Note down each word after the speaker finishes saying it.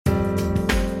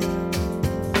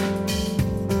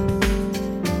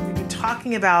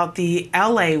talking about the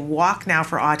LA Walk Now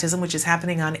for Autism, which is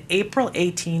happening on April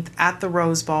 18th at the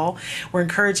Rose Bowl. We're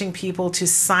encouraging people to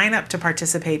sign up to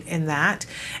participate in that,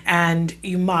 and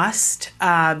you must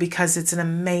because it's an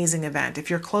amazing event.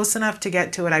 If you're close enough to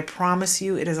get to it, I promise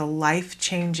you it is a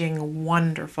life-changing,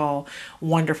 wonderful,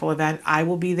 wonderful event. I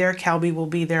will be there. Kelby will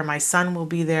be there. My son will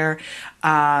be there.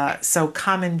 So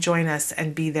come and join us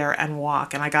and be there and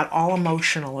walk. And I got all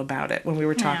emotional about it when we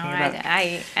were talking about it.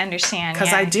 I understand.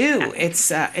 Because I do. It's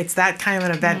that kind of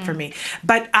an event for me.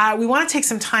 But we want to take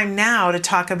some time now to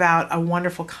talk about a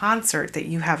wonderful concert that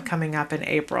you have coming up in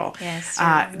April. Yes,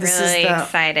 we're really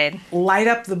excited. Light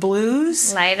Up the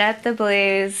Blues. Light Up the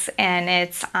Blues, and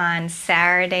it's on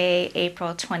Saturday,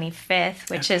 April 25th,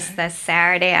 which is the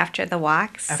Saturday after the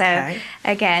walk. So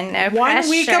again, no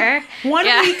pressure. One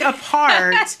week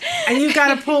apart, and you've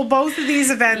got to pull both of these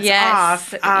events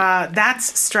off.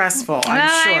 That's stressful, I'm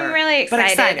sure. I'm really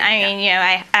excited. I mean,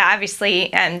 I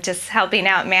obviously am just helping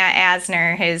out Matt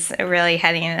Asner, who's really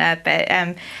heading it up, but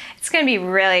it's going to be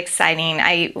really exciting.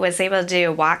 I was able to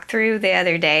do a walkthrough the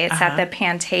other day. It's at the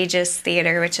Pantages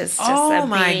Theater, which is just a beautiful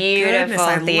theater.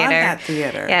 I love that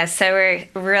theater. Yeah, so we're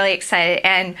really excited.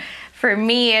 And for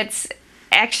me, it's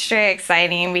extra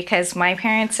exciting because my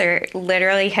parents are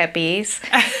literally hippies,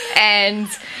 and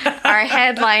our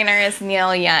headliner is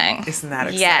Neil Young. Isn't that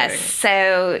exciting? Yes,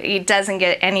 so it doesn't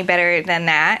get any better than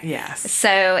that. Yes.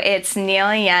 So it's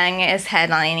Neil Young is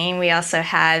headlining. We also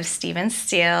have Stephen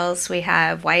Stills. We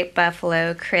have White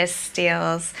Buffalo, Chris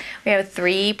Stills. We have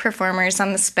 3 performers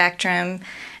on the spectrum.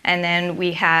 And then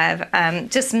we have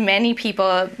just many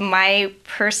people. My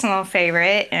personal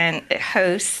favorite and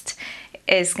host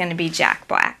is going to be Jack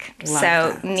Black.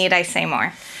 Need I say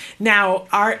more? Now,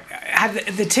 have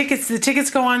the tickets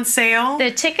go on sale?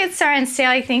 The tickets are on sale.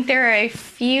 I think there are a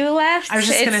few left. I was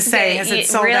just going to say, has it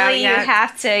sold out yet? You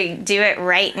have to do it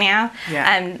right now.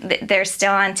 Yeah. They're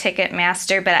still on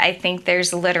Ticketmaster, but I think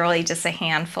there's literally just a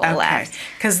handful left.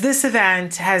 Because this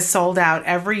event has sold out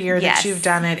every year that you've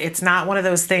done it. It's not one of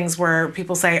those things where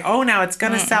people say, oh, now it's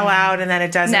going to sell out, and then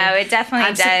it doesn't. No, it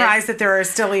definitely does. I'm surprised that there are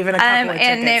still even a couple of tickets.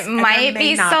 And it might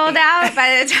be sold out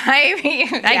by the time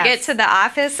I get to the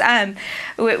office.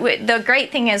 The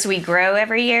great thing is we grow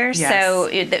every year, so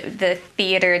the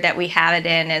theater that we have it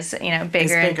in is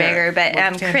bigger and bigger. But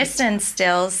Kristen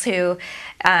Stills, who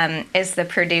is the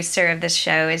producer of the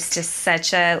show, is just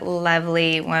such a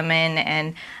lovely woman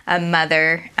and a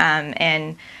mother,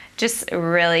 and just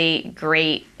really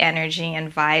great energy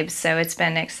and vibes. So it's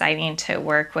been exciting to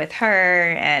work with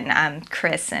her and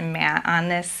Chris and Matt on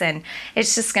this, and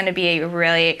it's just going to be a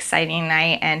really exciting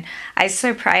night. And I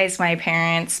surprised my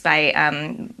parents by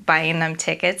buying them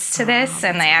tickets to this,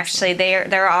 and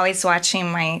they're always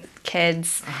watching my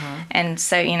kids, and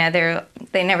so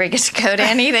they never get to go to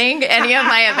any of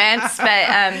my events,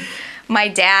 but my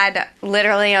dad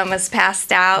literally almost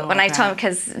passed out when I told him,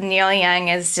 because Neil Young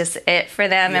is just it for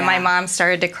them, and my mom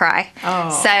started to cry.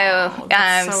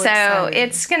 So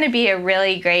it's going to be a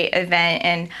really great event,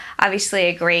 and obviously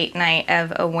a great night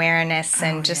of awareness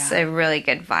and just a really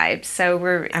good vibe. So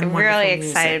we're really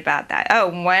excited about that. Oh,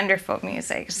 wonderful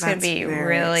music. It's going to be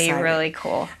really, exciting. Really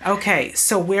cool. Okay,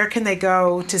 so where can they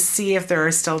go to see if there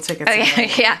are still tickets?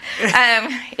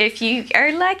 If you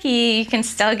are lucky, you can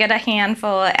still get a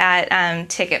handful at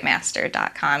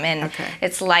Ticketmaster.com, and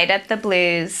it's Light Up the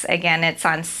Blues. Again, it's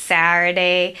on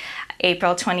Saturday,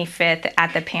 April 25th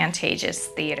at the Pantages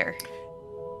Theater.